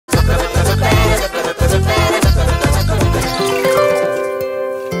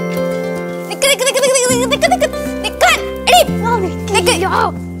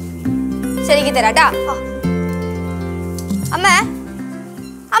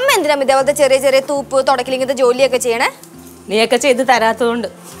എന്തിനാ ഇതേപോലത്തെ ചെറിയ ചെറിയ തൂപ്പ് തുടക്കൽ ഇങ്ങനത്തെ ജോലിയൊക്കെ ചെയ്യണേ? നീയൊക്കെ ചെയ്ത് തരാത്തതുകൊണ്ട്.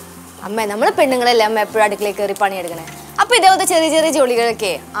 അമ്മ നമ്മള് പെണ്ണുങ്ങളല്ലേ അമ്മ എപ്പോഴും അടുക്കളയിൽ കയറി പണിയെടുക്കണേ. അപ്പൊ ഇതേപോലത്തെ ചെറിയ ചെറിയ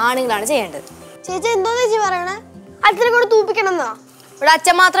ജോലികളൊക്കെ ആണുങ്ങളാണ് ചെയ്യേണ്ടത്. ചേച്ചി എന്തോ ചേച്ചി പറയണേ? അച്ഛനെ കൂടെ തൂപ്പിക്കണമെന്നാ? ഇവിടെ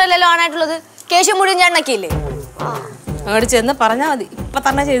അച്ഛൻ മാത്രമല്ലല്ലോ ആണായിട്ടുള്ളത്, കേശം മുഴുവൻ ചേട്ടനൊക്കെ ഇല്ലേ? അങ്ങോട്ട് ചെന്ന് പറഞ്ഞാൽ മതി, ഇപ്പൊ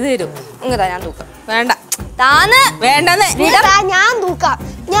തന്നെ ചെയ്തു തരും. ഇങ്ങതാ ഞാൻ തൂക്കാം. വേണ്ട താന്ന് വേണ്ടെന്ന്. ഞാൻ തൂക്കാം.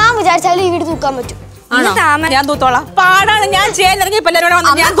 ഞാൻ വിചാരിച്ചാലും ഈ വീട് തൂക്കാൻ പറ്റും. ഞാൻ തൂത്തോളാം. പാടാണ് ഞാൻ ചെയ്യാൻ ഇറങ്ങിയപ്പോ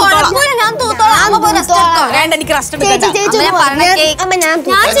വേണ്ട, എനിക്ക് റെസ്റ്റ്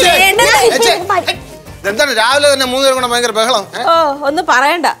രാവിലെ തന്നെ 3 പേരും കൂടെ ഭയങ്കര ബഹളം. ഓ ഒന്നും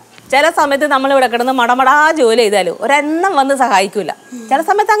പറയണ്ട. ചില സമയത്ത് നമ്മളിവിടെ കിടന്ന് മടമടാ ജോലി ചെയ്താലും ഒരെണ്ണം വന്ന് സഹായിക്കൂല. ചില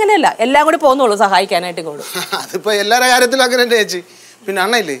സമയത്ത് അങ്ങനെയല്ല, എല്ലാം കൂടി പോകുന്നുള്ളൂ സഹായിക്കാനായിട്ട് കൂടും. അതിപ്പോ എല്ലാരുടെ കാര്യത്തിലും അങ്ങനെ ചേച്ചി. പിന്നെ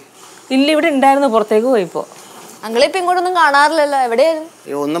അണ്ണയില്ലേ? ഇല്ല, ഇവിടെ ഉണ്ടായിരുന്നു, പുറത്തേക്ക് പോയിപ്പോ. അങ്ങളിപ്പോ ഇങ്ങോട്ടൊന്നും കാണാറില്ലല്ലോ, എവിടെയായിരുന്നു?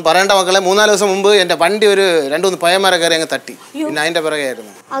 ഒന്നും പറയണ്ട മക്കളെ, 4 ദിവസം മുമ്പ് എന്റെ വണ്ടി ഒരു 2-3 പയ്യന്മാരെ കയറി അങ്ങ് തട്ടി. പിന്നെ അതിന്റെ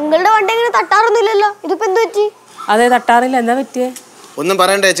പിറകെയായിരുന്നു. അങ്ങളുടെ വണ്ടി ഇങ്ങനെ തട്ടാറൊന്നുമില്ലല്ലോ, ഇതിപ്പോ എന്ത് പറ്റി? അതെ, തട്ടാറില്ല. എന്താ പറ്റിയേ? ഒന്നും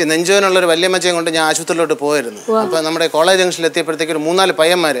പറയണ്ട ചേച്ചി, നെഞ്ചോനുള്ളൊരു വല്യമ്മച്ചയും കൊണ്ട് ഞാൻ ആശുപത്രിയിലോട്ട് പോയിരുന്നു. അപ്പൊ നമ്മുടെ കോളേജ് ജംഗ്ഷനിൽ എത്തിയപ്പോഴത്തേക്ക് ഒരു 3-4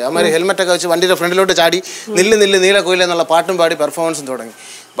 പയ്യന്മാര് അവന്മാര് ഹെൽമെറ്റ് ഒക്കെ വെച്ച് വണ്ടിയുടെ ഫ്രണ്ടിലോട്ട് ചാടി നില്ല് നില്ല് നീലക്കോയില എന്നുള്ള പാട്ടും പാടി പെർഫോമൻസും തുടങ്ങി.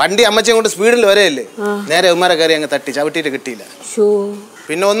 വണ്ടി അമ്മച്ചയും കൊണ്ട് സ്പീഡിൽ വരെയല്ലേ, നേരെ ഉമ്മാരെ കയറി അങ്ങ് തട്ടി, ചവിട്ടിയിട്ട് കിട്ടിയില്ല.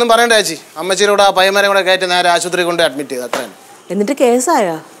 പിന്നെ ഒന്നും പറയണ്ട ചേച്ചി, അമ്മച്ചിയുടെ ആ പയ്യന്മാരെ കൂടെ കയറ്റി നേരെ ആശുപത്രി കൊണ്ട് അഡ്മിറ്റ് ചെയ്തു. അത്രയും. എന്നിട്ട്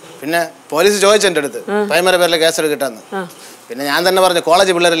കേസായോ? പിന്നെ പോലീസ് ചോദിച്ചു എൻ്റെ അടുത്ത് പയ്യന്മാരെ പേരിലെ കേസ് എടുക്കിട്ടാന്ന്. പിന്നെ ഞാൻ തന്നെ പറഞ്ഞു,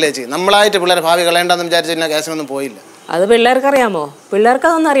 കോളേജ് പിള്ളേരല്ലേ ചേച്ചി, നമ്മളായിട്ട് പിള്ളേരെ ഭാവി കളയണ്ടെന്ന് വിചാരിച്ചു പിന്നെ കേസിനൊന്നും പോയില്ല. അത് പിള്ളേർക്ക് അറിയാമോ? പിള്ളേർക്ക്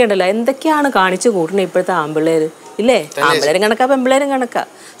അതൊന്നും അറിയണ്ടല്ലോ. എന്തൊക്കെയാണ് കാണിച്ചു കൂട്ടണേ ഇപ്പോഴത്തെ ആമ്പിള്ളേര് ഇല്ലേ? ആമ്പിള്ളേരും കണക്കാ, പെമ്പിള്ളേരും കണക്കാ.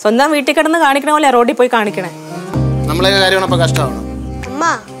 സ്വന്തം വീട്ടിൽ കിടന്ന് കാണിക്കണ പോലെ റോഡിൽ പോയി കാണിക്കണേ. നമ്മളെ കാര്യമാണ് കഷ്ടമാണ്. അമ്മ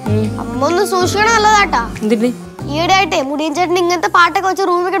അമ്മ ഒന്ന് സൂക്ഷിക്കണം, നല്ലതാട്ടാ. എന്തിന്? ഈയിടെ ആയിട്ടേ മുടിയൻ ചേട്ടൻ ഇങ്ങനത്തെ പാട്ടൊക്കെ വെച്ച്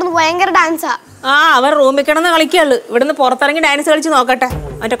റൂമിൽ കിടന്ന് ഭയങ്കര ഡാൻസാ. അവൻ റൂമിൽ കിടന്ന് കളിക്കുള്ളു. ഇവിടുന്ന് പുറത്തിറങ്ങി ഡാൻസ് കളിച്ച് നോക്കട്ടെ.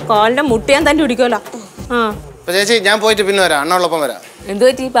 അവന്റെ കാലിന്റെ മുട്ടിയാൻ തന്നെ പിടിക്കുമല്ലോ. ചേച്ചി ഞാൻ പോയിട്ട് പിന്നെ വരാം, അണ്ണോടൊപ്പം വരാം. എന്ത്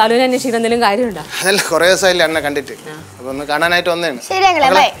പറ്റി? ബാലുവിനെ അന്വേഷിക്കാൻ എന്തെങ്കിലും കാര്യമുണ്ടോ? അതല്ല, കുറെ ദിവസമായില്ലേ അണ്ണ കണ്ടിട്ട്, അപ്പൊ ഒന്ന് കാണാനായിട്ട് വന്നേണ്. ശരി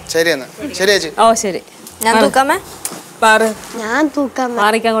എന്നാ. ശരി ചേച്ചി. ഓ ശരി. ഞാൻ തൂക്കാമേ? ഞാൻ തൂക്കാം.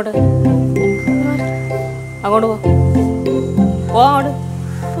 മാറിക്ക അങ്ങോട്ട്. അങ്ങോട്ട് പോ. അങ്ങോട്ട്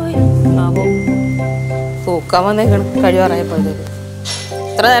തൂക്കാൻ വന്നേക്കണം. കഴിവാറായപ്പോഴത്തേക്ക്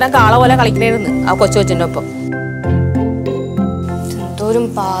ഇത്ര നേരം കാള പോലെ കളിക്കണേരുന്ന് ആ കൊച്ചു കൊച്ചിന്റെ ഒപ്പം. എന്തോരും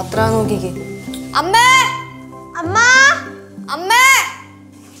പാത്ര നോക്കിക്കേ. അമ്മേ അമ്മ അമ്മേ,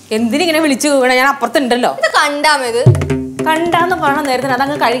 എന്തിനിങ്ങനെ വിളിച്ചു വീണ? ഞാൻ അപ്പുറത്തുണ്ടല്ലോ. ഇത് കണ്ടാമത് കണ്ടാന്ന് പറഞ്ഞ നേരത്തിന്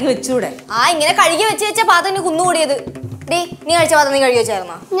അതങ്ങ് കഴുകി വെച്ചൂടെ? ഇങ്ങനെ കഴുകി വെച്ച പാത്രം കുന്നുകൂടിയത്. ഡേ, നീ കഴിച്ച പാത്രം നീ കഴുകി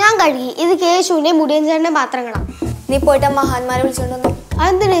വെച്ചായിരുന്നോ? ഞാൻ കഴുകി. ഇത് കേശുവിന്റെ മുടിയൻ ചേട്ടന്റെ പാത്രങ്ങളാ. നീ പോയിട്ട് മഹാന്മാരെ വിളിച്ചോണ്ടോ?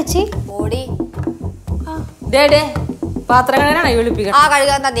 അതെന്തിനാ ചേച്ചി? ഓടി പാത്രങ്ങളാണ് വിളിപ്പിക്കണം.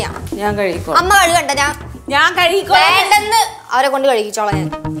 കഴുകാൻ തന്നെയാ. ഞാൻ കഴിക്കോ? അമ്മ കഴുകണ്ട, ഞാൻ കഴിക്കോ. വേണ്ടെന്ന് അവരെ കൊണ്ട് കഴുകിച്ചോളാം ഞാൻ.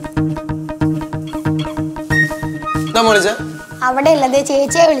 അവിടെ ഇല്ലതേ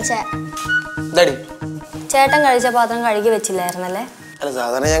ചേച്ചിയെ വിളിച്ചേ. ചേട്ടൻ കഴിച്ച പാത്രം കഴുകി വെച്ചില്ലായിരുന്നല്ലേ? അല്ല,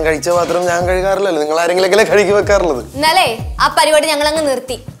 സാധാരണ ഞാൻ കഴിച്ച പാത്രം ഞാൻ കഴുകാറില്ലല്ലോ, നിങ്ങൾ ആരെങ്കിലും കഴുകി വെക്കാറുള്ളത്. ഇന്നലെ ആ പരിപാടി ഞങ്ങൾ അങ്ങ്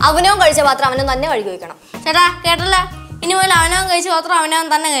നിർത്തി. അവനോ കഴിച്ച പാത്രം അവനും തന്നെ കഴുകി വെക്കണം. ചേട്ടാ കേട്ടല്ല, ഇനി പോലെ അവനവൻ കഴിച്ച പാത്രം അവനവൻ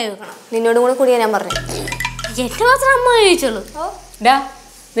തന്നെ കഴുകി വെക്കണം. നിന്നോടും കൂടെ കൂടിയാ ഞാൻ പറഞ്ഞു. എന്റെ പാത്രം അമ്മ കഴിച്ചോളൂ.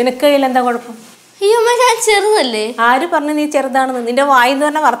 നിനക്ക് കയ്യിലെന്താ കുഴപ്പം? ഈ അമ്മ ഞാൻ ചെറുതല്ലേ? ആര് പറഞ്ഞു നീ ചെറുതാണെന്ന്? നിന്റെ വായിന്ന്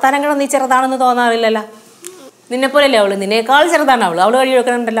പറഞ്ഞ വർത്താനങ്ങളും നീ ചെറുതാണെന്ന് തോന്നാറില്ലല്ലോ. നിന്നെ പോലെയല്ലേ അവള്? നിന്നേക്കാൾ ചെറുതാണ് അവള്. അവള് കഴുകി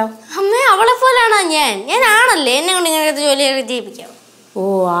വെക്കണുണ്ടല്ലോ. അമ്മ അവളെ പോലാണോ ഞാൻ ആണല്ലേ, എന്നെ കൊണ്ട് ഇങ്ങനത്തെ ജോലിയൊക്കെ ചെയ്യിപ്പിക്കാം. ഓ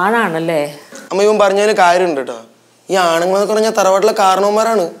ആണാണല്ലേ? അമ്മ ഇവൻ പറഞ്ഞതിന് കാര്യമുണ്ട് കേട്ടോ. ഈ ആണുങ്ങളെന്നൊക്കെ പറഞ്ഞാൽ തറവാട്ടിലെ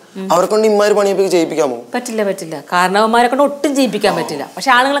കാരണവന്മാരാണ്. അവരെ കൊണ്ട് ഇമ്മാര് പണിയൊക്കെ ചെയ്യിപ്പിക്കാമോ? പറ്റില്ല. കാരണവന്മാരെ കൊണ്ട് ഒട്ടും ചെയ്യിപ്പിക്കാൻ പറ്റില്ല.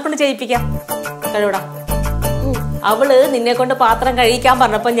 പക്ഷെ ആണുങ്ങളെ കൊണ്ട് ചെയ്യിപ്പിക്കാം. കഴിവിടാ. അവള് നിന്നെ കൊണ്ട് പാത്രം കഴിക്കാൻ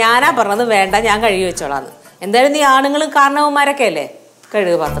പറഞ്ഞപ്പോ ഞാനാ പറഞ്ഞത് വേണ്ട, ഞാൻ കഴുകി വെച്ചോളാന്ന്. എന്തായാലും നീ ആണുങ്ങളും കാരണവന്മാരൊക്കെ അല്ലേ?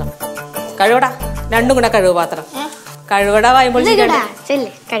 കഴുകു പാത്രം. കഴിവടാ, രണ്ടും കൂടെ കഴുകു പാത്രം. കഴുകട വായുമ്പോൾ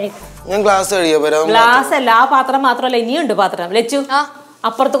ഞാൻ ഗ്ലാസ് ഗ്ലാസ് അല്ല, ആ പാത്രം മാത്രമല്ല, ഇനിയുണ്ട് പാത്രം. ലച്ചു,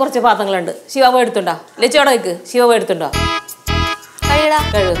 അപ്പുറത്ത് കുറച്ച് പാത്രങ്ങളുണ്ട്. ശിവ പോയി എടുത്തുണ്ടോ? ലച്ചു അവിടെ വെക്ക്. ശിവ പോയി എടുത്തുണ്ടോ?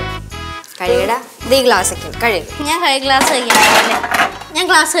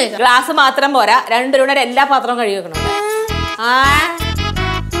 ഗ്ലാസ് മാത്രം പോരാ, രണ്ടുപേരുടെ എല്ലാ പാത്രവും കഴുകി വെക്കണം.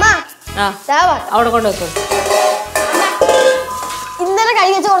 അവിടെ കൊണ്ട് വെക്കും. ഇന്നലെ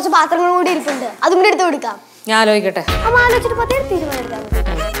കഴുകി വെച്ച കുറച്ച് പാത്രങ്ങളും കൂടി ഇരിപ്പുണ്ട്, അതും കൂടി എടുത്ത് കൊടുക്കാം. ഞാൻ ആലോചിക്കട്ടെ.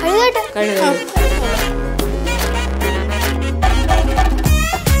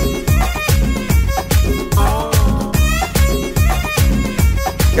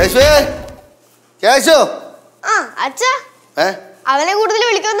 അവനെ കൂടുതൽ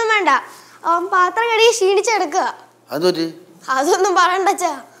വിളിക്കൊന്നും വേണ്ട, അവൻ പാത്രം കഴുകി ക്ഷീണിച്ചെടുക്കുക. അതൊന്നും പറയണ്ട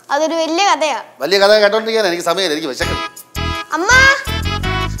അച്ഛാ, അതൊരു വലിയ കഥയാ. വലിയ കഥ കേട്ടോണ്ടിരിക്കാൻ എനിക്ക് സമയമില്ല, എനിക്ക് വിശക്കണം. അമ്മ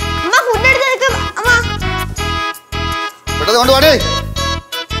അമ്മ ഫുഡ് എടുത്ത് നിൽക്കും. അമ്മ പെട്ടെന്ന് കൊണ്ട് പാടേ.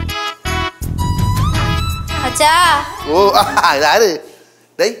 അച്ഛാ ഓ ഇതാര്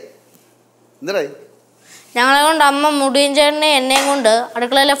എന്താ ഞങ്ങളെ കൊണ്ട് അമ്മ മുടിയൻ ചേട്ടനെ എന്നെയും കൊണ്ട്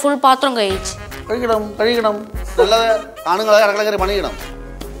അടുക്കളയിലെ ഫുൾ പാത്രം കഴിച്ചു. കഴിക്കണം നല്ലത് ആണുങ്ങളെ അടുക്കള കയറി പണിയണം.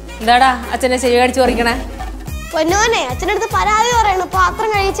 എന്താടാ അച്ഛനെ ചെവി കടിച്ചു പറിക്കണേ? പൊന്നോനെ അച്ഛനടുത്ത് പരാതി പറയണം പാത്രം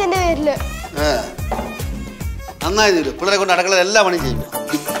കഴിച്ചതിന്റെ പേരില്. നന്നായി പിള്ളേരെ കൊണ്ട് അടുക്കളയിൽ എല്ലാ പണിയും ചെയ്യും.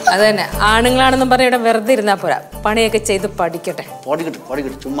 അത് തന്നെ, ആണുങ്ങളാണെന്നും പറഞ്ഞ ഇവിടെ വെറുതെ ഇരുന്നാ പോരാ, പണിയൊക്കെ ചെയ്ത് പഠിക്കട്ടെ.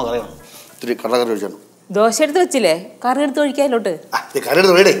 പഠിക്കട്ടെ ചുമ്മാ കളയണം. ഇത്തിരി കടകറി ഒഴിച്ചാണ്. ദോശ എടുത്ത് വെച്ചില്ലേ? കറി എടുത്ത് ഒഴിക്കാലോട്ട്. കറി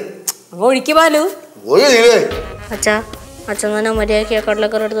എടുത്ത് വേടേ ഒഴിക്കുവാലു. അച്ഛാ അച്ഛൻ തന്നെ മര്യാദയ്ക്ക്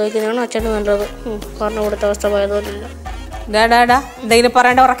കടലക്കറി എടുത്ത് വയ്ക്കുന്നതാണ് അച്ഛന് നല്ലത്. കാരണം ഇവിടുത്തെ അവസ്ഥ പോയതുപോലില്ല. എന്തെങ്കിലും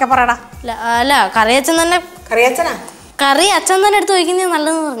പറയണ്ട, ഉറക്കെ പറയടാ. അല്ല കറി അച്ഛൻ തന്നെ. കറിയച്ഛനാ? കറി അച്ഛൻ തന്നെ എടുത്ത് വയ്ക്കുന്നത്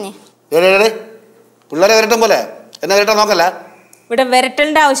നല്ലതെന്ന് പറഞ്ഞേ. പിള്ളേരെ വരട്ടും പോലെ എന്നെ വരട്ടാൻ നോക്കല്ല. ഇവിടെ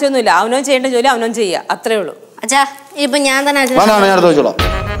വരട്ടലിന്റെ ആവശ്യമൊന്നുമില്ല. അവനോ ചെയ്യേണ്ട ജോലി അവനോ ചെയ്യുക, അത്രേ ഉള്ളൂ. അച്ഛാ ഇപ്പൊ ഞാൻ തന്നെ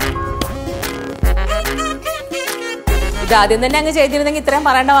ഇത് ആദ്യം തന്നെ അങ്ങ് ചെയ്തിരുന്നെങ്കിൽ ഇത്രയും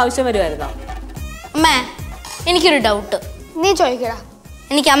പറയേണ്ട ആവശ്യം വരുമായിരുന്നോ? അമ്മേ എനിക്കൊരു ഡൗട്ട്. നീ ചോദിക്കടാ.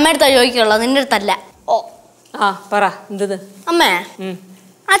 എനിക്ക് അമ്മയടുത്താ ചോദിക്കുള്ളൂ, നിന്റെ അടുത്തല്ല. ഓ ആ പറ. എന്തത്? അമ്മേ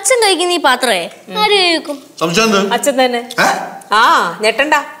അച്ഛൻ കഴിക്കുന്ന ഈ പാത്രമേ ആര് കഴിക്കും? അച്ഛൻ തന്നെ. ആ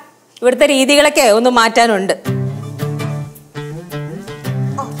ഞെട്ടണ്ട, ഇവിടുത്തെ രീതികളൊക്കെ ഒന്ന് മാറ്റാനുണ്ട്.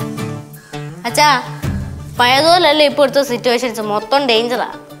 അച്ഛാ പഴയതുപോലല്ലേ ഇപ്പോഴത്തെ സിറ്റുവേഷൻസ്, മൊത്തം ഡേഞ്ചറാ.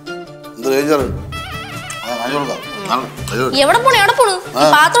 എവിടെ പോണു എവിടെ പോണു?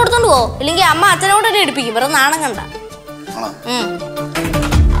 പാത്രം എടുത്തോണ്ട് പോ, ഇല്ലെങ്കിൽ അമ്മ അച്ഛനോട് തന്നെ എടുപ്പിക്കും. വെറുതെ നാണം കണ്ട.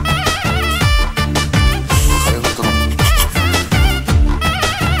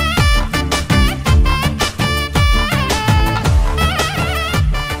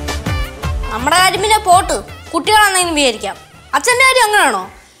 നമ്മുടെ കാര്യം പിന്നെ പോട്ട്, കുട്ടികളാണെങ്കിലും വിചാരിക്കാം. അച്ഛൻ്റെ കാര്യം അങ്ങനെയാണോ?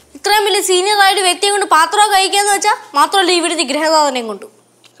 ഇത്രയും വലിയ സീനിയർ ആയിട്ട് വ്യക്തിയെ കൊണ്ട് പാത്രം കഴിക്കാന്ന് വെച്ചാൽ മാത്രമല്ല ഇവിടുത്തെ ഗൃഹനാഥനെയും കൊണ്ടു.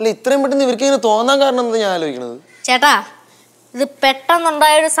 അല്ല ഇത്രയും പെട്ടെന്ന് ഇവർക്ക് ഇങ്ങനെ തോന്നാൻ കാരണം എന്താ ഞാൻ ആലോചിക്കണത്? ചേട്ടാ ഇത്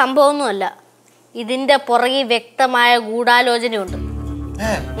പെട്ടെന്നുണ്ടായൊരു സംഭവമൊന്നുമല്ല, ഇതിന്റെ പുറകെ വ്യക്തമായ ഗൂഢാലോചനയുണ്ട്.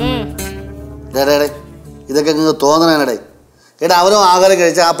 ഇതൊക്കെ തോന്നണേ. എടാ അവനും ആഹാരം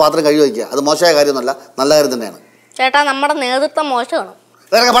കഴിച്ചാൽ ആ പാത്രം കഴുകി വയ്ക്കുക, അത് മോശമായ കാര്യമൊന്നുമല്ല, നല്ല കാര്യം തന്നെയാണ്. ചേട്ടാ നമ്മുടെ നേതൃത്വം മോശമാണ്.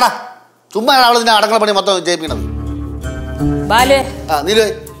 ചുമ്മാ അവളെ അടക്കള പണി മൊത്തം ചെയ്യിപ്പിക്കണത്. നീലു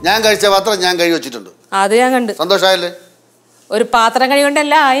ഞാൻ കഴിച്ച പാത്രം ഞാൻ കഴുകി വെച്ചിട്ടുണ്ട്. അത് ഞാൻ കണ്ടു. സന്തോഷമായല്ലേ? ഒരു പാത്രം കഴുകി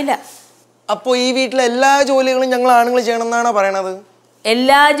കൊണ്ടെല്ലാം ആയില്ല. അപ്പൊ ഈ വീട്ടിലെ എല്ലാ ജോലികളും ഞങ്ങൾ ആണുങ്ങൾ ചെയ്യണം എന്നാണോ പറയണത്?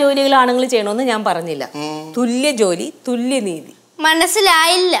 എല്ലാ ജോലികളും ആണുങ്ങൾ ചെയ്യണമെന്ന് ഞാൻ പറഞ്ഞില്ല. തുല്യ ജോലി തുല്യ നീതി.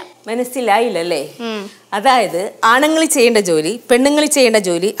 മനസ്സിലായില്ലല്ലേ? അതായത് ആണുങ്ങൾ ചെയ്യേണ്ട ജോലി പെണ്ണുങ്ങൾ ചെയ്യേണ്ട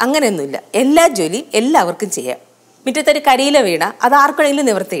ജോലി അങ്ങനെയൊന്നുമില്ല. എല്ലാ ജോലിയും എല്ലാവർക്കും ചെയ്യാം. മുറ്റത്തൊരു കരിയില വീണ അത് ആർക്കെങ്കിലും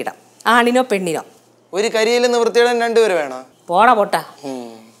നിവർത്തിയിടാം, ആണിനോ പെണ്ണിനോ. ഒരു കരിയില നിവർത്തിയിടാൻ രണ്ടുപേര് വേണം. പോട്ടാ.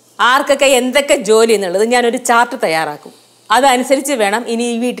 ആർക്കൊക്കെ എന്തൊക്കെ ജോലി എന്നുള്ളത് ഞാനൊരു ചാർട്ട് തയ്യാറാക്കും. അതനുസരിച്ച് വേണം ഇനി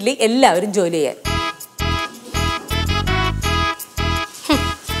ഈ വീട്ടിൽ എല്ലാവരും ജോലി ചെയ്യാൻ.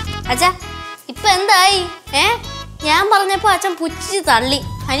 അച്ഛാ ഇപ്പൊ എന്തായി? ഞാൻ പറഞ്ഞപ്പോ അച്ഛൻ പുച്ഛിച്ച് തള്ളി.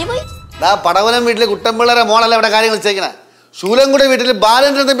 ഹനി പോയി. പടവലം വീട്ടില് കുട്ടമ്പിള്ളേരെ മോളല്ല ഇവിടെ കാര്യങ്ങൾ ചെയ്യണ. ശൂലംകുടി വീട്ടില്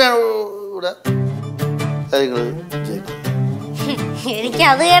ബാലന്റെ എനിക്ക്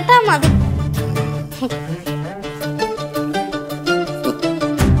അത് കേട്ടാ മതി.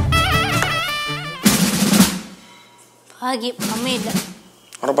 ഭാഗ്യം അമ്മയില്ല.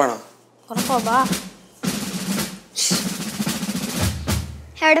 ഉറപ്പാണോ? ഉറപ്പാ. ബാ.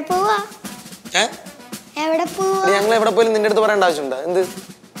 എവിടെ പോവാ? എവിടെ പോവാ? ഞങ്ങൾ എവിടെ പോയാലും നിന്റെ അടുത്ത് പറയേണ്ട ആവശ്യമുണ്ടോ? എന്ത്?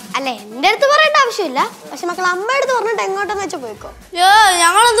 അല്ല എന്റെ അടുത്ത് പറയേണ്ട ആവശ്യമില്ല, പക്ഷെ മക്കൾ അമ്മയുടെ അടുത്ത് പറഞ്ഞിട്ട് എങ്ങോട്ടെന്ന് വെച്ചാ പോയിക്കോ.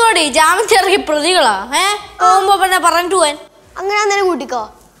 ഞങ്ങളെന്തോടി ജാമ്യത്തിൽ ഇറങ്ങി പ്രതികളാ? പോകുമ്പോ പിന്നെ പറഞ്ഞിട്ട് പോവാൻ. അങ്ങനെ അന്നേരം കൂട്ടിക്കോ.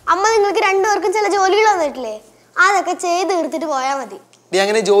 അമ്മ നിങ്ങൾക്ക് രണ്ടുപേർക്കും ചില ജോലികൾ തന്നിട്ടില്ലേ, അതൊക്കെ ചെയ്ത് തീർത്തിട്ട് പോയാൽ മതി.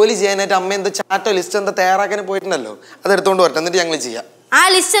 അങ്ങനെ ജോലി ചെയ്യാനായിട്ട് അമ്മ എന്തോ ചാറ്റോ ലിസ്റ്റ് എന്താ തയ്യാറാക്കാൻ പോയിട്ടുണ്ടല്ലോ, അത് എടുത്തോണ്ട് വരട്ടെ, എന്നിട്ട് ഞങ്ങൾ ചെയ്യാം. ആ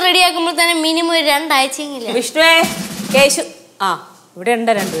ലിസ്റ്റ് റെഡി ആക്കുമ്പോൾ തന്നെ മിനിമം 2 ആഴ്ചയെങ്കിലും. വിഷ്ണുവേ കേശു ഇവിടെ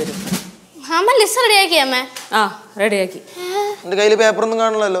ഉണ്ട് രണ്ടുപേരും. അമ്മ ലിസ്റ്റ് റെഡിയാക്കി. അമ്മ റെഡിയാക്കി. എന്റെ കയ്യിൽ പേപ്പറൊന്നും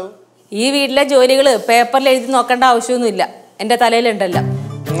കാണണല്ലോ. ഈ വീട്ടിലെ ജോലികള് പേപ്പറിൽ എഴുതി നോക്കേണ്ട ആവശ്യമൊന്നുമില്ല, എന്റെ തലയിലുണ്ടല്ലോ.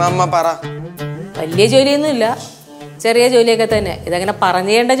 അമ്മ പറ. വലിയ ജോലിയൊന്നുമില്ല, ചെറിയ ജോലിയൊക്കെ തന്നെ. ഇതങ്ങനെ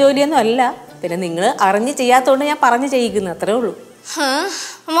പറഞ്ഞു ചെയ്യേണ്ട ജോലിയൊന്നും അല്ല, പിന്നെ നിങ്ങൾ അറിഞ്ഞ് ചെയ്യാത്തോണ്ട് ഞാൻ പറഞ്ഞു ചെയ്യിക്കുന്നു, അത്രേ ഉള്ളൂ.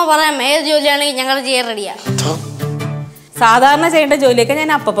 അമ്മ പറയാം ഏത് ജോലിയാണെങ്കിൽ ഞങ്ങൾ ചെയ്യാൻ റെഡിയാ. സാധാരണ ചെയ്യേണ്ട ജോലിയൊക്കെ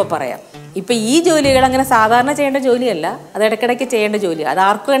ഞാൻ അപ്പപ്പോൾ പറയാം. ഇപ്പം ഈ ജോലികൾ അങ്ങനെ സാധാരണ ചെയ്യേണ്ട ജോലിയല്ല, അത് ഇടയ്ക്കിടയ്ക്ക് ചെയ്യേണ്ട ജോലി. അത്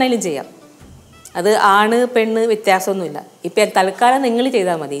ആർക്ക് വേണമെങ്കിലും ചെയ്യാം, അത് ആണ് പെണ്ണ് വ്യത്യാസമൊന്നുമില്ല. ഇപ്പം തൽക്കാലം നിങ്ങൾ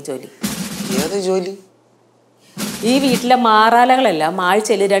ചെയ്താൽ മതി ഈ ജോലി. ഏത് ജോലി? ഈ വീട്ടിലെ മാറാലകളെല്ലാം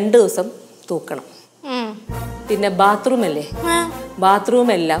ആഴ്ചയിൽ 2 ദിവസം തൂക്കണം. പിന്നെ ബാത്റൂം അല്ലേ, ബാത്റൂം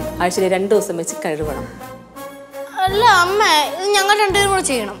എല്ലാം ആഴ്ചയിൽ 2 ദിവസം വെച്ച് കഴുകണം. അല്ല അമ്മ ഇത് ഞങ്ങൾ രണ്ടുപേരും കൂടെ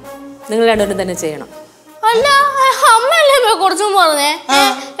ചെയ്യണം. നിങ്ങൾ രണ്ടുപേരും തന്നെ ചെയ്യണം. അല്ല അമ്മയല്ലേ കുറച്ചും പറഞ്ഞേ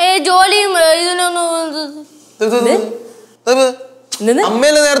ജോലിയും ഇതിനൊന്നും.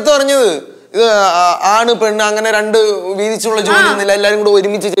 അമ്മയല്ലേ നേരത്തെ പറഞ്ഞത് ഇത് ആണ് പെണ്ണ് അങ്ങനെ രണ്ട് വീതിച്ചുള്ള ജോലി ഒന്നുമില്ല, എല്ലാരും കൂടെ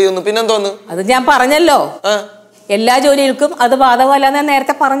ഒരുമിച്ച് ചെയ്യുന്നു. പിന്നെന്തോന്ന്? അത് ഞാൻ പറഞ്ഞല്ലോ, എല്ലാ ജോലികൾക്കും അത് ബാധകമല്ലെന്ന് ഞാൻ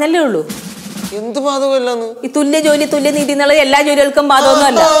നേരത്തെ പറഞ്ഞല്ലേ ഉള്ളൂ. എന്ത് ബാധകമല്ലെന്ന്? ഈ തുല്യ ജോലി തുല്യ നീതി എന്നുള്ളത് എല്ലാ ജോലികൾക്കും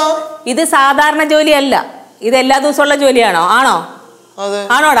ബാധകമൊന്നുമല്ല. ഇത് സാധാരണ ജോലിയല്ല, ഇത് എല്ലാ ദിവസമുള്ള ജോലിയാണോ? ആണോ?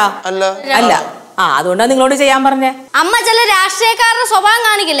 ആണോടാ? അല്ല. അല്ല. അതുകൊണ്ടാണ് നിങ്ങളോട് ചെയ്യാൻ പറഞ്ഞേ. അമ്മ ചില രാഷ്ട്രീയക്കാരുടെ സ്വഭാവം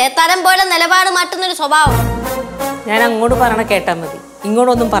കാണിക്കില്ലേ, തരം പോലെ നിലപാട് മാറ്റുന്നൊരു സ്വഭാവം. ഞാൻ അങ്ങോട്ട് പറയണ കേട്ടാ മതി,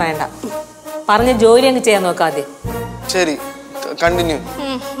 ഇങ്ങോട്ടൊന്നും പറയണ്ട. പറഞ്ഞ ജോലി അങ്ങ് ചെയ്യാൻ നോക്കാതെ. ശരി, കണ്ടിന്യൂ.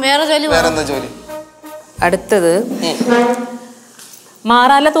 വേറെ ജോലി, വേറെന്താ ജോലി? അടുത്തത്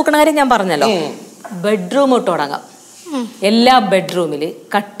മാറാല തൂക്കണ കാര്യം ഞാൻ പറഞ്ഞല്ലോ. ബെഡ്റൂം തൊട്ട് തുടങ്ങാം. എല്ലാ ബെഡ്റൂമില്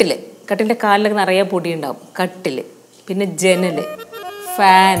കട്ടിലിന്റെ കാലിലൊക്കെ നിറയെ പൊടി ഉണ്ടാവും. കട്ടില്, പിന്നെ ജനല്,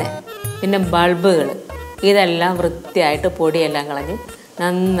 ഫാന്, പിന്നെ ബൾബുകൾ, ഇതെല്ലാം വൃത്തിയായിട്ട് പൊടിയെല്ലാം കളഞ്ഞ്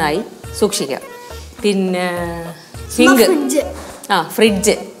നന്നായി സൂക്ഷിക്കാം. പിന്നെ സിങ്ക്,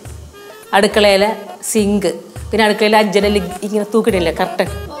 ഫ്രിഡ്ജ്, അടുക്കളയിലെ സിങ്ക്, പിന്നെ അടുക്കളയിലെ ജനൽ ഇങ്ങനെ തൂക്കിടില്ലേ, കർട്ടൻ,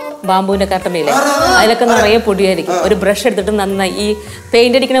 ബാമ്പുവിന്റെ കർട്ടനില്ലേ, അതിലൊക്കെ നിറയെ പൊടിയായിരിക്കും. ഒരു ബ്രഷ് എടുത്തിട്ട് നന്നായി, ഈ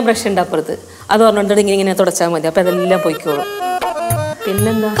പെയിന്റ് അടിക്കുന്ന ബ്രഷ് ഉണ്ട് അപ്പുറത്ത്, അത് പറഞ്ഞിട്ട് ഇങ്ങനെ തുടച്ചാൽ മതി, അപ്പൊ അതെല്ലാം പൊയ്ക്കോളും.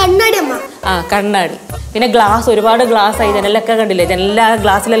 പിന്നെന്താ? കണ്ണാടി. പിന്നെ ഗ്ലാസ്, ഒരുപാട് ഗ്ലാസ് ആയി. ജനലൊക്കെ കണ്ടില്ലേ, ജനല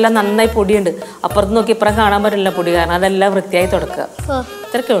ഗ്ലാസ്സിലെല്ലാം നന്നായി പൊടിയുണ്ട്. അപ്പുറത്ത് നോക്കി ഇപ്പുറം കാണാൻ പറ്റില്ല പൊടി, കാരണം അതെല്ലാം വൃത്തിയായി തുടക്കുക.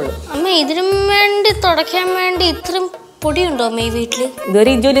 ഇത്രയൊക്കെ ഉള്ളൂ. അമ്മ ഇതിനും വേണ്ടി തുടയ്ക്കാൻ വേണ്ടി ഇത്രയും പൊടിയുണ്ടോ അമ്മ ഈ വീട്ടില്? ഇതുവരെ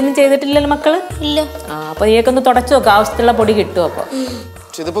ഈ ജോലി ഒന്നും ചെയ്തിട്ടില്ലല്ലോ മക്കള്? ഇല്ല. അപ്പൊ നീക്കൊന്ന് തുടച്ചു നോക്കാം, ആവശ്യത്തിലുള്ള പൊടി കിട്ടും. അപ്പൊ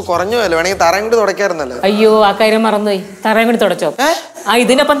ഇതിപ്പോ കുറഞ്ഞു പോയല്ലോ, വേണമെങ്കിൽ തറയും കൂടി തുടക്കായിരുന്നല്ലോ. അയ്യോ, ആ കാര്യം മറന്നുപോയി. തറയും കൂടി തുടച്ചോ?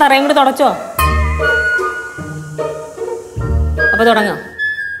 ഇതിനൊപ്പം തറയും കൂടി തുടച്ചോ? അപ്പൊ തുടങ്ങാം.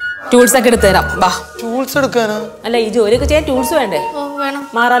 ടൂൾസ് ഒക്കെ എടുത്തു തരാം. ടൂൾസ് എടുക്കാനോ? അല്ല, ഈ ജോലിയൊക്കെ ചെയ്യാൻ ടൂൾസ് വേണ്ടേ?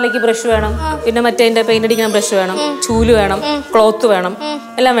 മാറാലേക്ക് ബ്രഷ് വേണം, പിന്നെ മറ്റേ പെയിന്റ് അടിക്കുന്ന ബ്രഷ് വേണം, ചൂല് വേണം, ക്ലോത്ത് വേണം,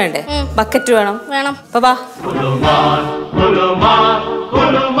 എല്ലാം വേണ്ടേ? ബക്കറ്റ് വേണം. അപ്പൊ വാ.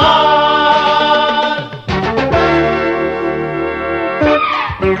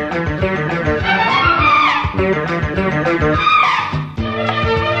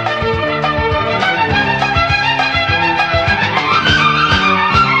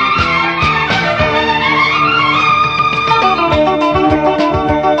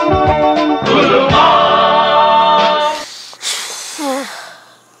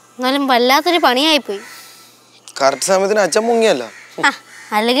 എന്നാലും വല്ലാത്തൊരു പണിയായിപ്പോയി. കറക്റ്റ് സമയത്തിന് അച്ഛൻ മുങ്ങിയല്ല.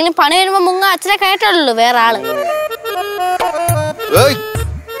 അല്ലെങ്കിലും പണി വരുമ്പോ മുങ്ങ അച്ഛനെ കേട്ടുള്ളൂ, വേറെ ആള്.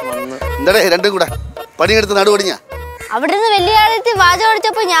 രണ്ടും കൂടെ പണിയെടുത്ത് നടുപടിഞ്ഞ അവിടെ നിന്ന് വലിയ ആളെത്തി വാചകം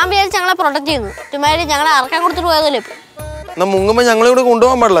അടിച്ചപ്പോ ഞാൻ വിചാരിച്ച് ഞങ്ങളെ പ്രൊട്ടക്ട് ചെയ്യുന്നു. ചുമ്മാരി ഞങ്ങളെ അറക്കാൻ കൊടുത്തിട്ട് പോയതല്ലേ. ഇപ്പൊ മുങ്ങുമ്പോ ഞങ്ങളിവിടെ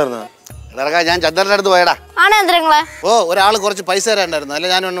കൊണ്ടുപോകാൻ പാടില്ലായിരുന്നു. ഞാൻ ചന്ദ്രന്റെ അടുത്ത് പോയടാ. ആണോ യന്ത്രങ്ങളെ? ഒരാള് കുറച്ച് പൈസ തരാണ്ടായിരുന്നു, അല്ല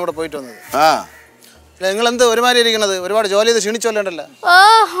ഞാൻ ഇവിടെ പോയിട്ട് വന്നത്. നിങ്ങൾ എന്ത് ഒരുമാതിരി ഇരിക്കണത്? ഒരുപാട് ജോലി ചെയ്ത് ക്ഷണിച്ചോല്ലണ്ടല്ലോ.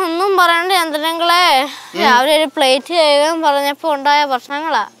 ഒന്നും പറയണ്ട യന്ത്രങ്ങളെ, രാവിലെ ഒരു പ്ലേറ്റ് കഴുകാൻ പറഞ്ഞപ്പോ ഉണ്ടായ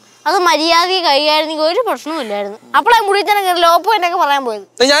പ്രശ്നങ്ങളാ. അത് മര്യാദയ്ക്ക് കൈകായിരുന്നെങ്കിൽ ഒരു പ്രശ്നവും ഇല്ലായിരുന്നു. അപ്പോഴേ മുടിച്ചനെ ലോപ്പോ എന്നൊക്കെ പറയാൻ പോയത്.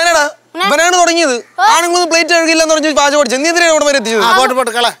 ഞാനാടാ ഇവനാണ് തുടങ്ങിയത്. ആണെങ്കിലും പ്ലേറ്റ് കഴുകില്ലെന്ന് പറഞ്ഞ് പാചകം പഠിച്ചു. നീ എന്തിനാണ് ഇവിടെ വരെ എത്തിച്ചത്?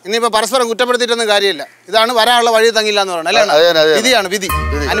 പോട്ട് കള. ഇനിയിപ്പോ പരസ്പരം കുറ്റപ്പെടുത്തിയിട്ടൊന്നും കാര്യമില്ല. ഇതാണ് വരാനുള്ള വഴി തങ്ങില്ല എന്ന് പറയുന്നത് അല്ലേ? വിധിയാണ്, വിധി.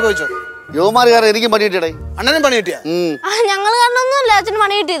 അനുഭവിച്ചോ? യോമാർക്കാരെ എനിക്കും പണി കിട്ടിയടേ. അണ്ണനും പണി കിട്ടിയ? ഞങ്ങൾ കാരണമൊന്നുമല്ല അച്ഛന്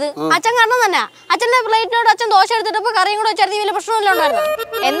പണി കിട്ടിയത്, അച്ഛൻ കാരണം തന്നെ. അച്ഛന്റെ പ്ലേറ്റിനോട് അച്ഛൻ ദോശ എടുത്തിട്ടപ്പോ കറിയും കൂടെ വെച്ചാൽ വലിയ പ്രശ്നമില്ല ഉണ്ടായിരുന്നു.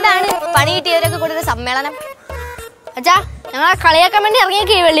 എന്താണ് പണി കിട്ടിയവരൊക്കെ കൂടി ഒരു സമ്മേളനം? അച്ഛാ, ഞങ്ങളെ കളിയാക്കാൻ വേണ്ടി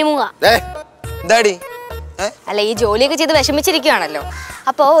ഇറങ്ങിയേക്ക് വെള്ളിമുങ്ങ. അല്ല, ഈ ജോലിയൊക്കെ ചെയ്ത് വിഷമിച്ചിരിക്കുകയാണല്ലോ,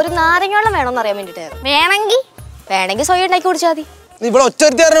 അപ്പൊ ഒരു നാരങ്ങോളം വേണമെന്ന് അറിയാൻ വേണ്ടിട്ടായിരുന്നു. വേണമെങ്കിൽ സ്വയം ഉണ്ടാക്കി കുടിച്ചാൽ മതി. ഇവിടെ ഒറ്റ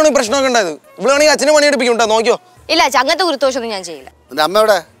പ്രശ്നമൊക്കെ ഉണ്ടായത്. ഇവിടെ അച്ഛനെ പണി എടുപ്പിക്കും. നോക്കിയോ? ഇല്ല, അങ്ങനത്തെ ഗുരുദോഷമൊന്നും ഞാൻ ചെയ്യില്ല.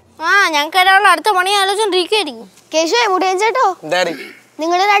 അമ്മയുടെ ഞങ്ങൾക്ക് ഒരാളുടെ അടുത്ത പണി ആലോചിച്ചോണ്ടിരിക്കും. കേശുവേ, മുടിയൻ ചേട്ടോ,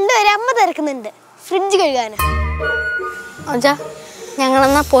 നിങ്ങള് രണ്ടുപേരെ അമ്മ തിരക്കുന്നുണ്ട് ഫ്രിഡ്ജ് കഴുകാന്. അച്ഛാ,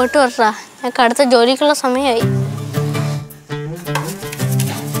 ഞങ്ങളെന്നാ പോയിട്ട് വരട്ടാ, ഞങ്ങൾക്ക് അടുത്ത ജോലിക്കുള്ള സമയമായി.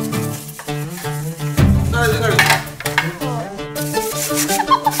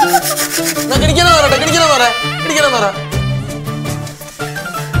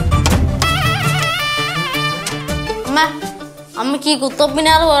 അമ്മക്ക് ഈ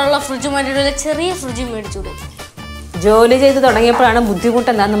കുത്തപ്പിനാറ് പോലുള്ള ഫ്രിഡ്ജ് മാറ്റിയിട്ട് ചെറിയ ഫ്രിഡ്ജ് മേടിച്ചൂടെ? ജോലി ചെയ്ത് തുടങ്ങിയപ്പോഴാണ് ബുദ്ധിമുട്ട്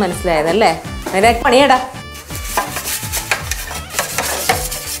എന്താന്ന് മനസ്സിലായതല്ലേ? അതിന്റെ പണിയടാ.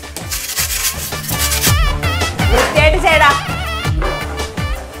 വൃത്തിയായിട്ട് ചെയ്യടാ.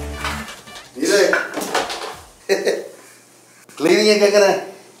 ക്ലീനിങ് ഒക്കെ എങ്ങനെ?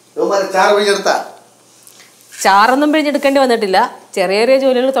 ചാറൊന്നും പിഴിഞ്ഞെടുക്കേണ്ടി വന്നിട്ടില്ല. ചെറിയ ചെറിയ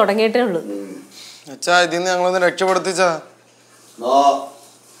ജോലികൾ തുടങ്ങിയിട്ടേ ഉള്ളൂ. അച്ഛാ, ഇതിന്ന് ഞങ്ങളൊന്ന് രക്ഷപ്പെടുത്തിച്ചാ.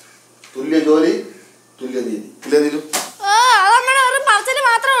 തുല്യ ജോലി തുല്യ നീതി.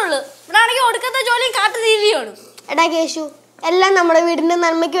 മാത്രമേ ഉള്ളൂ. ഇവിടെ ആണെങ്കിൽ ഒടുക്കത്തെ ജോലിയും കാട്ടു നീതിയാണ്. എടാ കേശു, എല്ലാം നമ്മുടെ വീടിന്റെ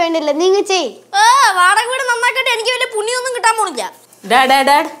നന്മയ്ക്ക് വേണ്ടിയല്ലേ നിങ്ങൾ ചെയ്. വാടക വീട് നന്നാക്കിയിട്ട് എനിക്ക് വലിയ പുണ്യൊന്നും കിട്ടാൻ പോണില്ല.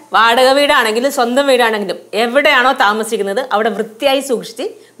 ഡാഡ് വാടക വീടാണെങ്കിലും സ്വന്തം വീടാണെങ്കിലും എവിടെയാണോ താമസിക്കുന്നത് അവിടെ വൃത്തിയായി സൂക്ഷിച്ച്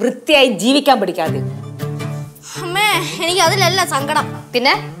വൃത്തിയായി ജീവിക്കാൻ പഠിക്കാതെ. അമ്മേ എനിക്ക് അതിലല്ല സങ്കടം.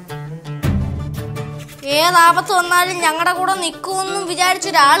 പിന്നെ ഏതാപത്ത് വന്നാലും ഞങ്ങളുടെ കൂടെ നിൽക്കുമെന്നും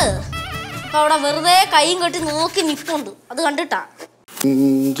വിചാരിച്ചൊരാള് അപ്പൊ അവിടെ വെറുതെ കൈയും കെട്ടി നോക്കി നിൽപ്പുണ്ട്. അത് കണ്ടിട്ടാ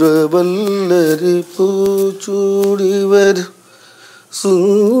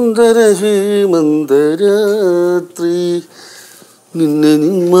സുന്ദര ഹേമന്തരാത്രി നിന്നെ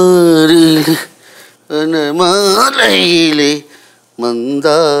നിന്മാരിലെ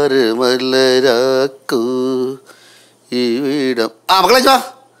മന്ദാര മലരാക്കൂ ഇവിടം. മക്കളെ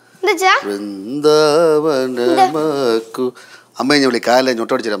വൃന്ദാവനമാക്കൂ. അമ്മയെ ഞാൻ വിളി കാലം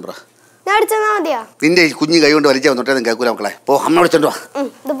ഞൊട്ടടിച്ചിടാൻ പറ. നിന്റെ കുഞ്ഞു കൈ കൊണ്ട് വലിച്ചാൽ തൊട്ടേന്നും കേൾക്കൂല മക്കളെ. പോ അമ്മ വിളിച്ചോണ്ടോ.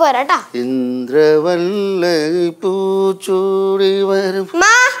 ഇന്ദ്രവല്ലി പൂച്ചൂടി വരും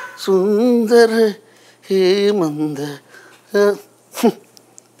സുന്ദര ഹേമന്ത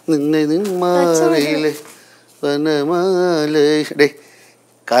നിന്നെ നിന്മാറിയിലെ വനമാലേ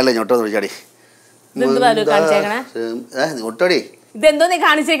കാലം ഞൊട്ടോന്ന് വിളിച്ചാടി. ഒട്ടോടി ഇതെന്തോ നീ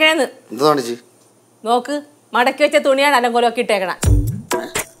കാണിച്ചേക്കണേന്ന്. എന്തോ കാണിച്ചു നോക്ക്, മടക്കി വെച്ച തുണിയാണ് അലങ്കോലൊക്കെ ഇട്ടേക്കണ.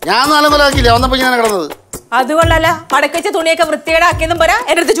 ഞാൻ അലങ്കോലാക്കിയില്ല, വന്നപ്പോ ഞാൻ കിടന്നത്. അതുകൊള്ളല്ല, മടക്കി വെച്ച തുണിയൊക്കെ വൃത്തികേടാക്കിയതും പോരാ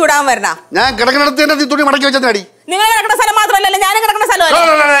എന്റെ അടുത്ത് ചൂടാൻ വരണ. ഞാൻ കിടക്കുന്നിടത്ത് എന്റെ തുണി മടക്കി വെച്ചടി. നിങ്ങൾ കിടക്കുന്ന സ്ഥലം മാത്രമല്ലല്ലോ ഞാനും കിടക്കുന്ന സ്ഥലമല്ലേ.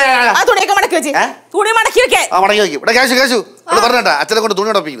 ആ തുണിയൊക്കെ മടക്കി വെച്ച് തുണി മടക്കി വെക്കേ. മടക്കി വെക്കും. ഇവിടെ കേശു പറഞ്ഞാ അച്ഛനെ കൊണ്ട് തുണി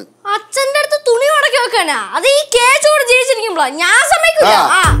ഉടപ്പിക്കുന്നു. അച്ഛന്റെ അടുത്ത് തുണി മടക്കി വെക്കാനാ? അത് ഈ കേച്ചോട് ജീവിച്ചിരിക്കുമ്പോഴാ ഞാൻ സമ്മതിക്കില്ല.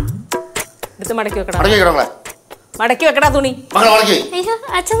 എടുത്ത് മടക്കി വെക്കണം. മടക്കി വെക്കടാ തുണി. അയ്യോ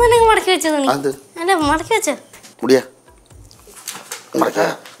അച്ഛൻ തന്നെ മടക്കി വെച്ച തുണി. അല്ല മടക്കി വെച്ച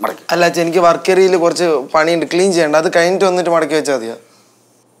അല്ല അച്ഛൻ, എനിക്ക് വർക്ക് ഏരിയയിൽ കുറച്ച് പണിയുണ്ട്, ക്ലീൻ ചെയ്യണ്ട. അത് കഴിഞ്ഞിട്ട് വന്നിട്ട് മടക്കി വെച്ചാൽ മതിയാ.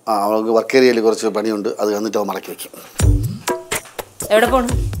 അവൾക്ക് വർക്ക് ഏരിയയിൽ കുറച്ച് പണിയുണ്ട്, അത് വന്നിട്ട് അവൻ മടക്കി വെക്കും. എവിടെ പോണു?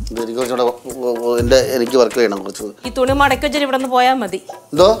 എനിക്ക് വർക്ക് ചെയ്യണം കുറച്ച്. ഈ തുണി മടക്കി വെച്ചിട്ട് ഇവിടെ നിന്ന് പോയാൽ മതി.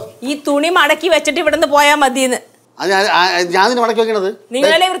 എന്തോ ഈ തുണി മടക്കി വെച്ചിട്ട് ഇവിടെ നിന്ന് പോയാൽ മതിന്ന്. ഞാൻ മടക്കി വെക്കണത്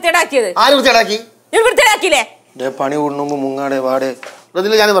നിങ്ങളല്ലേ വൃത്തിയേടാക്കിയത്? ആര് വൃത്തിയേടാക്കി? വൃത്തിയേടാക്കിയില്ലേ? പണി കൂടുമ്പോ മുങ്ങാടെ വാടേ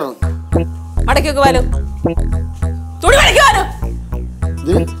ഞാൻ പറഞ്ഞു മടക്കി വെക്കുവാലോ. തുണി മടക്കി വാലോ.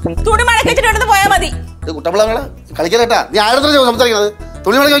 തുണി മടക്കി വെച്ചിട്ട് ഇവിടെ നിന്ന് പോയാൽ മതി. കുട്ടമ്പിളങ്ങളെ കളിക്കാനേട്ടാ. നീ ആരുടെ സംസാരിക്കണത്?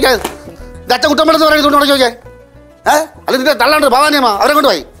 തുണി മടക്കി വെക്കാൻ അച്ഛൻ കുട്ടമ്പളത്ത് പറയുന്നത് തുണി മടക്കി വെക്കാൻ. അല്ല നിന്റെ തള്ളാണ്ട് ഭവാനിയമ്മ അവരെ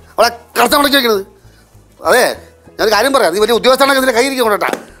കൊണ്ടുപോയി അവളെ കടത്ത മടക്കി വെക്കുന്നത്. അതെ, ഞാനൊരു കാര്യം പറയാം. നീ വലിയ ഉദ്യോഗസ്ഥനാണെങ്കിൽ നിന്റെ കയ്യിരിക്കും കൊണ്ടാ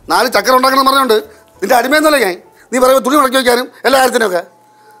 4 ചക്കര ഉണ്ടാക്കണം പറഞ്ഞുകൊണ്ട് നിന്റെ അടിമയെന്നല്ല ഞാൻ. നീ പറയുമ്പോൾ തുണി മടക്കി വയ്ക്കാനും എല്ലാ കാര്യത്തിനൊക്കെ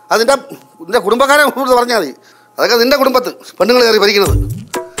അതിൻ്റെ നിന്റെ കുടുംബക്കാരെ പറഞ്ഞാൽ മതി. അതൊക്കെ നിന്റെ കുടുംബത്ത് പെണ്ണുങ്ങൾ കയറി ഭരിക്കുന്നത്.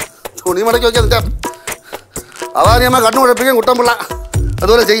 തുണി മടക്കി വയ്ക്കാൻ നിന്റെ ഭവാനിയമ്മ കണ്ണുമുഴപ്പിക്കും കുട്ടമ്പിള്ള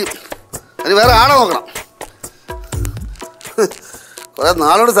അതുപോലെ ചെയ്യും. അതിന് വേറെ ആളെ നോക്കണം. കുറേ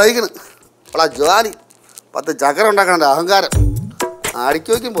നാളോട് സഹിക്കുന്നു. അവളാ ജോലി 10 ചക്കര ഉണ്ടാക്കണ അഹങ്കാരം അടുക്കി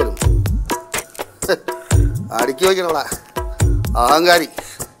വയ്ക്കും പോലും. അടുക്കി വയ്ക്കണവളാ അഹങ്കാരി.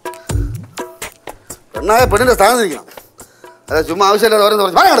 പെണ്ണായ പെണ്ണിൻ്റെ സ്ഥാനം തിരിക്കണം. അല്ല ചുമ്മാ ആവശ്യമില്ല ഓരോന്ന്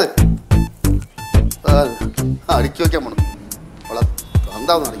പറഞ്ഞു പറയാട്. അടുക്കി വയ്ക്കാൻ പോണം. അവളെ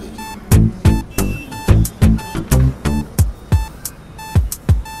എന്താന്ന് അടുക്കി വയ്ക്കും.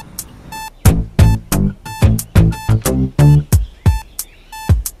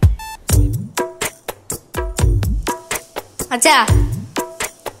 അച്ഛാ,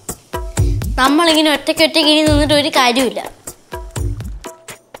 നമ്മളിങ്ങനെ ഒറ്റയ്ക്ക് ഇനി നിന്നിട്ട് ഒരു കാര്യമില്ല.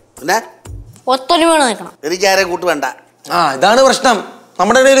 പിന്നെ ഒത്തൊരുമ നിൽക്കണം. എനിക്ക് ആരെയും കൂട്ട് വേണ്ട. ഇതാണ് പ്രശ്നം.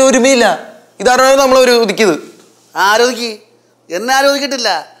 നമ്മുടെ ഇടയിൽ ഒരുമയില്ല. ഇതാരാണ് നമ്മളൊരു ഒതുക്കിയത്? ആരോധിക്ക് എന്നെ ആരോധിക്കിട്ടില്ല.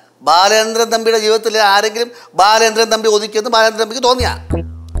 ബാലേന്ദ്രൻ തമ്പിയുടെ ജീവിതത്തിൽ ആരെങ്കിലും ബാലേന്ദ്രൻ തമ്പി ഒതുക്കിയെന്ന് ബാലേന്ദ്രൻ തമ്പിക്ക് തോന്നിയാ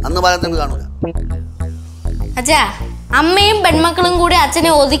അന്ന് ബാലേന്ദ്രൻ തമ്പി കാണൂല. അച്ഛാ, അമ്മയും പെൺമക്കളും കൂടി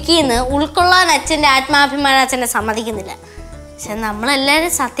അച്ഛനെ ഒതുക്കിയെന്ന് ഉൾക്കൊള്ളാൻ അച്ഛൻ്റെ ആത്മാഭിമാനം അച്ഛനെ സമ്മതിക്കുന്നില്ല. പക്ഷെ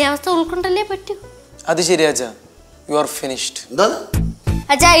നമ്മളെല്ലാവരും സത്യാവസ്ഥ ഉൾക്കൊണ്ടല്ലേ പറ്റൂ. അത് ശരിയാ അച്ഛാ. You are finished. എന്താ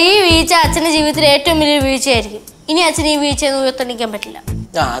അച്ഛാ, ഈ വീഴ്ച അച്ഛൻ്റെ ജീവിതത്തിൽ ഏറ്റവും വലിയ വീഴ്ചയായിരിക്കും. ഇനി അച്ഛന് ഈ വീഴ്ചയൊന്നും ഉയർത്തണിക്കാൻ പറ്റില്ല.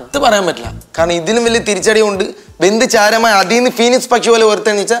 അത് പറയാൻ പറ്റില്ല. കാരണം ഇതിലും വലിയ തിരിച്ചടി കൊണ്ട് ബന്ധു ചാരമായി അതിൽ നിന്ന് ഫീനിക്സ് പക്ഷി പോലെ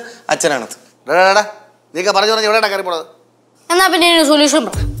ഉയർത്തെണിച്ച അച്ഛനാണത്. നീക്ക പറഞ്ഞു പറഞ്ഞു എവിടെ കയറി പോണത്? എന്നാ പിന്നെ സൊല്യൂഷൻ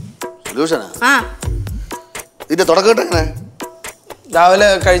പറ. സൊല്യൂഷനാ? ആ, ഇതിന്റെ തുടക്കം എങ്ങനെ? രാവിലെ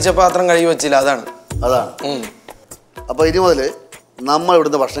കഴിച്ച പാത്രം കഴുകി വെച്ചില്ല, അതാണ്. അപ്പൊ ഇനി മുതല് നമ്മൾ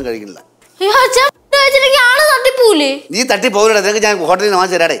ഇവിടുന്ന് ഭക്ഷണം കഴിക്കുന്നില്ല. നീ തട്ടി പോകില്ല. നിനക്ക് ഞാൻ ഹോട്ടലിൽ നിന്ന്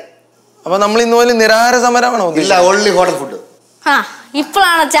വാങ്ങിച്ചു തരാടേ. അപ്പൊ നമ്മൾ ഇന്ന് പോലെ നിരാഹാര സമരമാണോ? ഇല്ല, ഓൺലി ഹോട്ടൽ ഫുഡ്.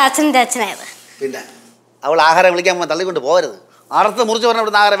 ഇപ്പോഴാണ് അച്ഛൻ്റെ അച്ഛനായത്. പിന്നെ അവൾ ആഹാരം വിളിക്കാൻ തള്ളിക്കൊണ്ട് പോകരുത്. അറുത്ത് മുറിച്ച് പറഞ്ഞ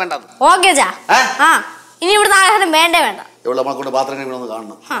ഇവിടുന്ന് ആഹാരം വേണ്ട. ഓക്കെ അച്ഛാ. ഇനി ഇവിടുന്ന് ആഹാരം വേണ്ട. ഇവിടെ നമ്മളെ കൊണ്ട് പാത്രം കഴിക്കണമെന്ന്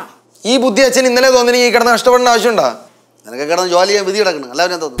കാണണം. ഈ ബുദ്ധി അച്ഛൻ ഇന്നലെ തോന്നി ഈ കിടന്ന് കഷ്ടപ്പെടേണ്ട ആവശ്യമുണ്ടോ? നിനക്ക് കിടന്ന് ജോലി ചെയ്യാൻ വിധി കിടക്കണം.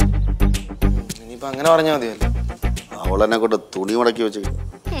 എല്ലാവരും തോന്നുന്നു. ഇനിയിപ്പോ അങ്ങനെ പറഞ്ഞാൽ മതിയല്ലോ. അവളെന്നെ കൊണ്ട് തുണി മടക്കി വെച്ച്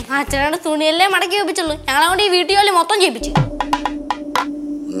അച്ഛനോട് തുണിയല്ലേ മടക്കി വെപ്പിച്ചുള്ളൂ. ഞങ്ങളെ കൊണ്ട് ഈ വീട്ടു ജോലി മൊത്തം ചെയ്യിപ്പിച്ചു.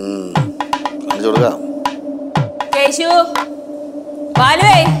 കൊടുക്കാം. കേശു,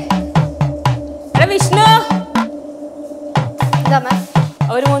 ബാലുവേ, എടാ വിഷ്ണു,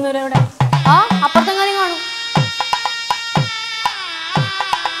 അവര് 3 പേരും എവിടെ? ആ അപ്പുറത്തെങ്ങാനും കാണും.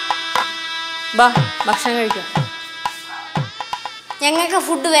 ബാ ഭക്ഷണം കഴിക്കാം. ഞങ്ങൾക്ക്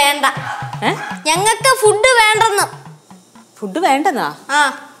ഫുഡ് വേണ്ട. ഞങ്ങൾക്ക് ഫുഡ് വേണ്ടെന്ന്. ഫുഡ് വേണ്ടെന്നാ? ആ.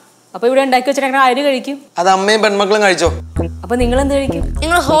 അപ്പൊ ഇവിടെ ഉണ്ടാക്കി വെച്ചിട്ട് ആര് കഴിക്കും? അത് അമ്മയും പെൺമക്കളും കഴിച്ചോ. അപ്പൊ നിങ്ങൾ എന്ത് കഴിക്കും?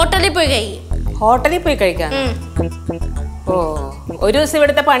 നിങ്ങൾ ഹോട്ടലിൽ പോയി കഴിക്കും. ഹോട്ടലിൽ പോയി കഴിക്കാം. ഓ, ഒരു ദിവസം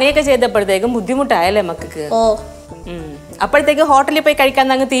ഇവിടുത്തെ പണിയൊക്കെ ചെയ്തപ്പോഴത്തേക്കും ബുദ്ധിമുട്ടായല്ലേ മക്കൾക്ക്? അപ്പോഴത്തേക്ക് ഹോട്ടലിൽ പോയി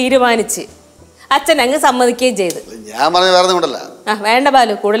കഴിക്കാൻ അങ്ങ് തീരുമാനിച്ച് അച്ഛൻ അങ്ങ് സമ്മതിക്കുകയും ചെയ്ത്. ഞാൻ പറഞ്ഞ വേറെ കൊണ്ടല്ല. ആ വേണ്ട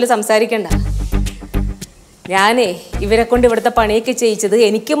ബാലു, കൂടുതൽ സംസാരിക്കണ്ട. ഞാനേ ഇവരെ കൊണ്ട് ഇവിടുത്തെ പണിയൊക്കെ ചെയ്യിച്ചത്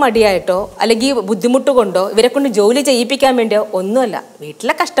എനിക്ക് മടിയായിട്ടോ അല്ലെങ്കിൽ ബുദ്ധിമുട്ട് കൊണ്ടോ ഇവരെ കൊണ്ട് ജോലി ചെയ്യിപ്പിക്കാൻ വേണ്ടിയോ ഒന്നുമല്ല.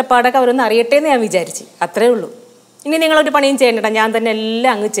 വീട്ടിലെ കഷ്ടപ്പാടൊക്കെ അവരൊന്ന് അറിയട്ടെ എന്ന് ഞാൻ വിചാരിച്ചു. അത്രേ ഉള്ളൂ. ഇനി നിങ്ങളൊരു പണിയും ചെയ്യണ്ട, ഞാൻ തന്നെ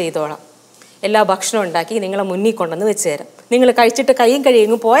എല്ലാം അങ്ങ് ചെയ്തോളാം. എല്ലാ ഭക്ഷണവും ഉണ്ടാക്കി നിങ്ങളെ മുന്നിൽ കൊണ്ടുവന്ന് വെച്ച് തരാം. നിങ്ങൾ കഴിച്ചിട്ട് കൈയും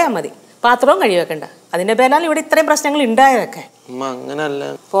കഴിയും പോയാൽ മതി. പാത്രവും കഴി വെക്കണ്ട. അതിന്റെ പേരാണ് ഇവിടെ ഇത്രയും പ്രശ്നങ്ങൾ ഉണ്ടായതൊക്കെ.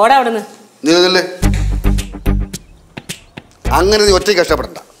 പോടാ അവിടുന്ന്. അങ്ങനെ നീ ഒറ്റയ്ക്ക്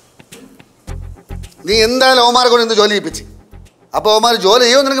കഷ്ടപ്പെടണ്ട. നീ എന്തായാലും ഓമാരെ കൊണ്ട് ഇന്ന് ജോലി ചെയ്യിപ്പിച്ച്. അപ്പൊ ഓമാര് ജോലി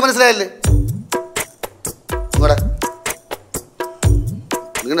ചെയ്യുമെന്ന് നിനക്ക് മനസ്സിലായല്ലേ?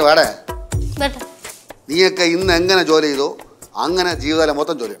 നിങ്ങളുടെ വേടേ നീയൊക്കെ ഇന്ന് എങ്ങനെ ജോലി ചെയ്തോ അങ്ങനെ ജീവിതകാലം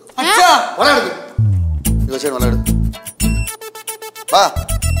മൊത്തം ജോലി ചെയ്തു. വാ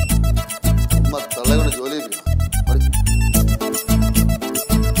തള്ളെ കൊണ്ട് ജോലി ചെയ്യിപ്പിക്കണം.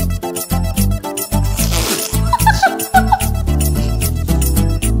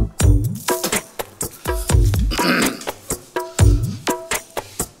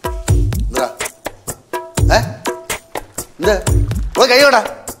 പോയി കഴിയോടാ.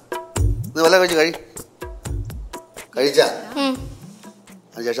 ഇത് വല്ല കഴിച്ച് കഴിച്ചാ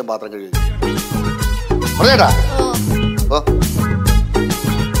അതിനുശേഷം പാത്രം കഴുകി പറഞ്ഞേട്ടാ. ഓ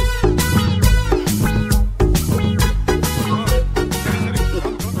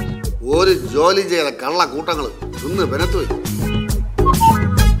ഒരു ജോലി ചെയ്ത കള്ള കൂട്ടങ്ങള് നിന്ന് ബനത്ത് പോയി.